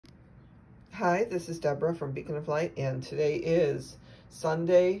Hi, this is Deborah from Beacon of Light, and today is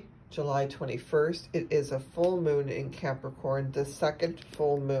Sunday, July 21st. It is a full moon in Capricorn, the second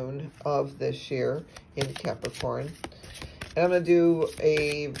full moon of this year in Capricorn. And I'm going to do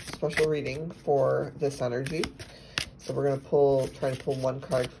a special reading for this energy. So we're going to try to pull one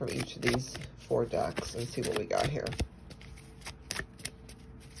card from each of these four decks and see what we got here.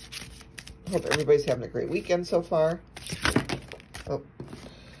 Hope everybody's having a great weekend so far. Oh,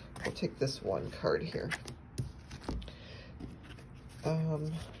 we'll take this one card here.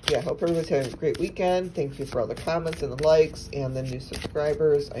 Yeah, hope everybody's having a great weekend. Thank you for all the comments and the likes and the new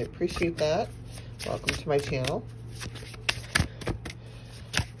subscribers. I appreciate that. Welcome to my channel.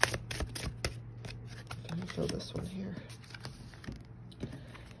 Let me fill this one here.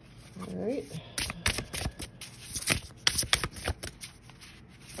 All right.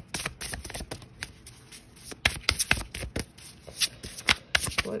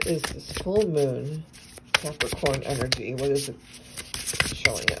 What is this full moon Capricorn energy? What is it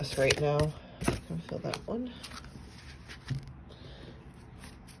showing us right now? I'm going to fill that one.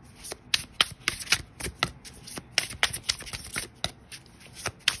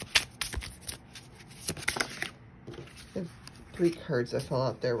 I have 3 cards that fell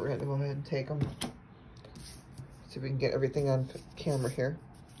out there. We're going to go ahead and take them. See if we can get everything on camera here.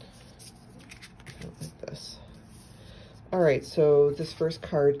 Like this. All right, so this first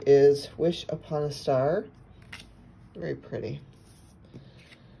card is Wish Upon a Star. Very pretty.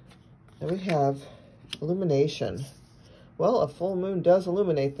 Then we have Illumination. Well, a full moon does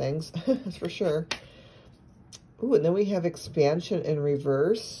illuminate things, that's for sure. Ooh, and then we have Expansion in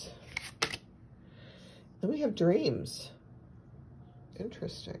reverse. Then we have Dreams.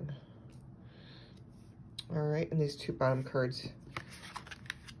 Interesting. All right, and these 2 bottom cards.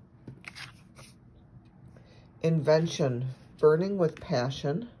 Invention, Burning with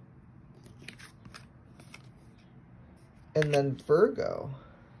Passion. And then Virgo.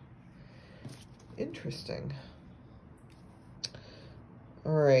 Interesting.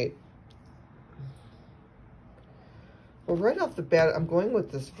 All right. Well, right off the bat, I'm going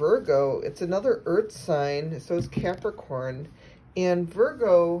with this Virgo. It's another earth sign, so is Capricorn. And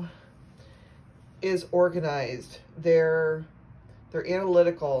Virgo is organized. They're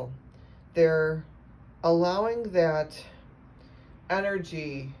analytical. They're allowing that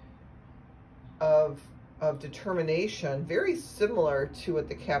energy of determination, very similar to what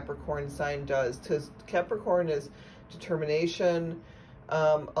the Capricorn sign does, because Capricorn is determination,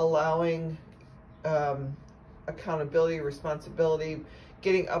 allowing accountability, responsibility,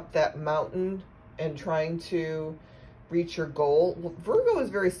 getting up that mountain and trying to reach your goal. Well, Virgo is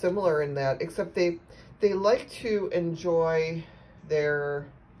very similar in that, except they like to enjoy the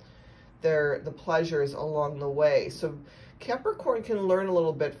pleasures along the way. So Capricorn can learn a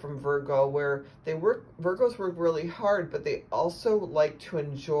little bit from Virgo, where Virgos work really hard, but they also like to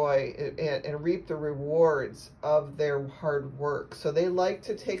enjoy and reap the rewards of their hard work. So they like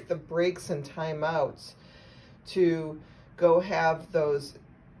to take the breaks and timeouts to go have those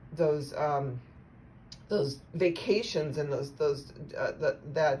vacations and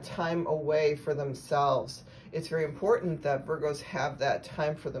that time away for themselves. It's very important that Virgos have that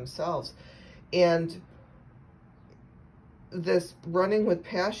time for themselves. And this running with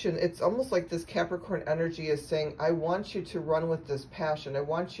passion, it's almost like this Capricorn energy is saying, I want you to run with this passion. I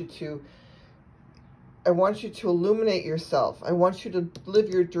want you to illuminate yourself. I want you to live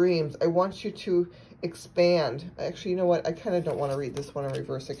your dreams. I want you to expand. Actually, you know what? I kind of don't want to read this one in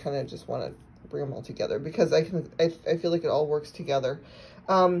reverse. I kind of just want to bring them all together, because I feel like it all works together.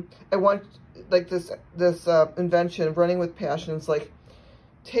 I want, like, this invention, running with passion. It's like,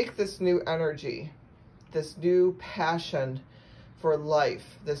 take this new energy, this new passion for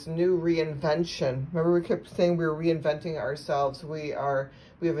life, this new reinvention. Remember, we kept saying we were reinventing ourselves. We have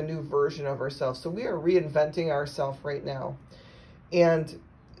a new version of ourselves. So we are reinventing ourselves right now. And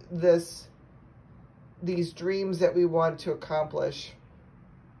these dreams that we want to accomplish,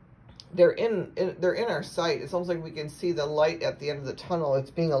 they're in our sight. It's almost like we can see the light at the end of the tunnel. It's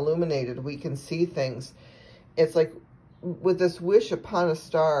being illuminated. We can see things. It's like with this wish upon a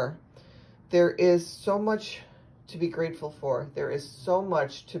star, there is so much to be grateful for. There is so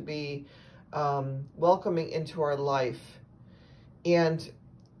much to be welcoming into our life. And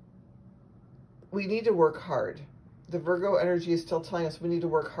we need to work hard. The Virgo energy is still telling us we need to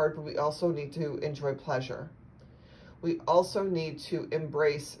work hard, but we also need to enjoy pleasure. We also need to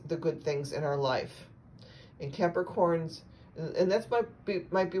embrace the good things in our life. And Capricorns, and that's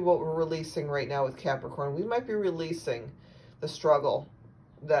might be what we're releasing right now with Capricorn. We might be releasing the struggle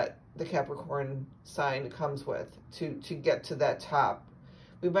that the Capricorn sign comes with to get to that top.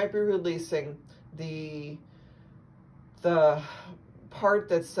 we might be releasing the part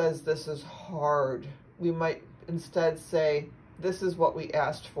that says this is hard. We might instead say, this is what we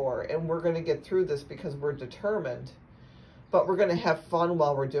asked for, and we're going to get through this because we're determined, but we're going to have fun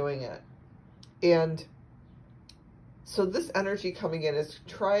while we're doing it. And so this energy coming in is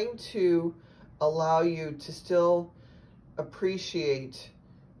trying to allow you to still appreciate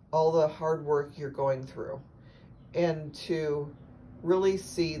all the hard work you're going through, and to really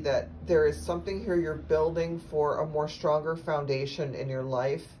see that there is something here you're building for a more stronger foundation in your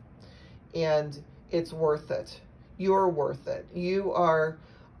life, and it's worth it. You're worth it. You are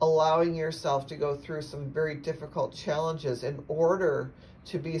allowing yourself to go through some very difficult challenges in order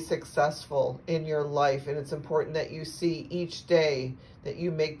to be successful in your life. And it's important that you see each day that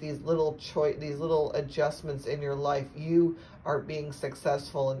you make these little adjustments in your life. You are being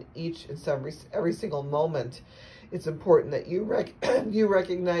successful in each and every single moment. It's important that you you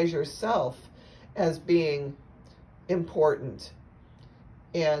recognize yourself as being important,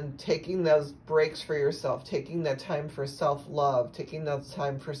 and taking those breaks for yourself, taking that time for self-love, taking that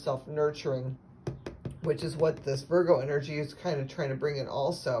time for self-nurturing, which is what this Virgo energy is kind of trying to bring in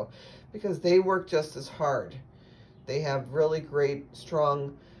also, because they work just as hard. They have really great,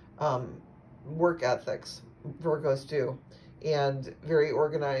 strong work ethics, Virgos do, and very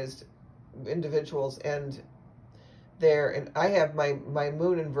organized individuals. And I have my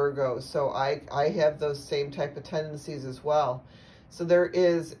moon in Virgo, so I have those same type of tendencies as well. So there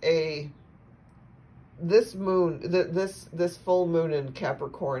is this full moon in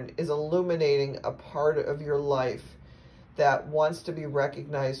Capricorn is illuminating a part of your life that wants to be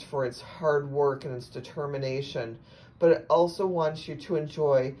recognized for its hard work and its determination, but it also wants you to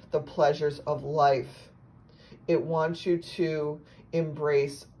enjoy the pleasures of life. It wants you to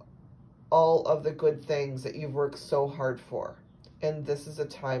embrace all of the good things that you've worked so hard for. And this is a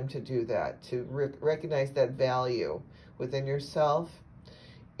time to do that, to recognize that value within yourself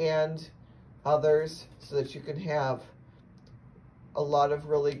and others, so that you can have a lot of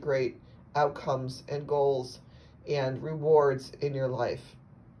really great outcomes and goals and rewards in your life.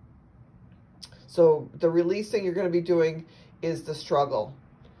 So the releasing you're going to be doing is the struggle.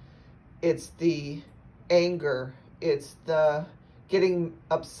 It's the anger. It's the getting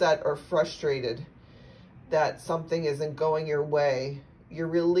upset or frustrated that something isn't going your way. You're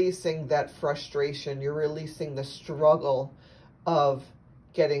releasing that frustration. You're releasing the struggle of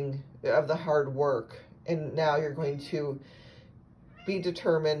the hard work. And now you're going to be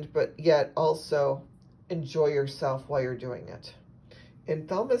determined, but yet also enjoy yourself while you're doing it. And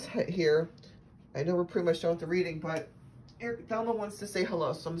Thelma's here. I know we're pretty much done with the reading, but Thelma wants to say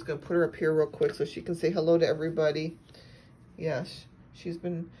hello. So I'm just going to put her up here real quick so she can say hello to everybody. Yes, she's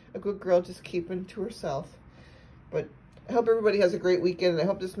been a good girl, just keeping to herself. But I hope everybody has a great weekend, and I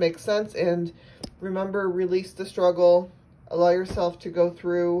hope this makes sense. And remember, release the struggle. Allow yourself to go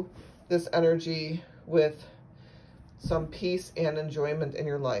through this energy with some peace and enjoyment in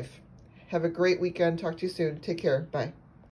your life. Have a great weekend. Talk to you soon. Take care. Bye.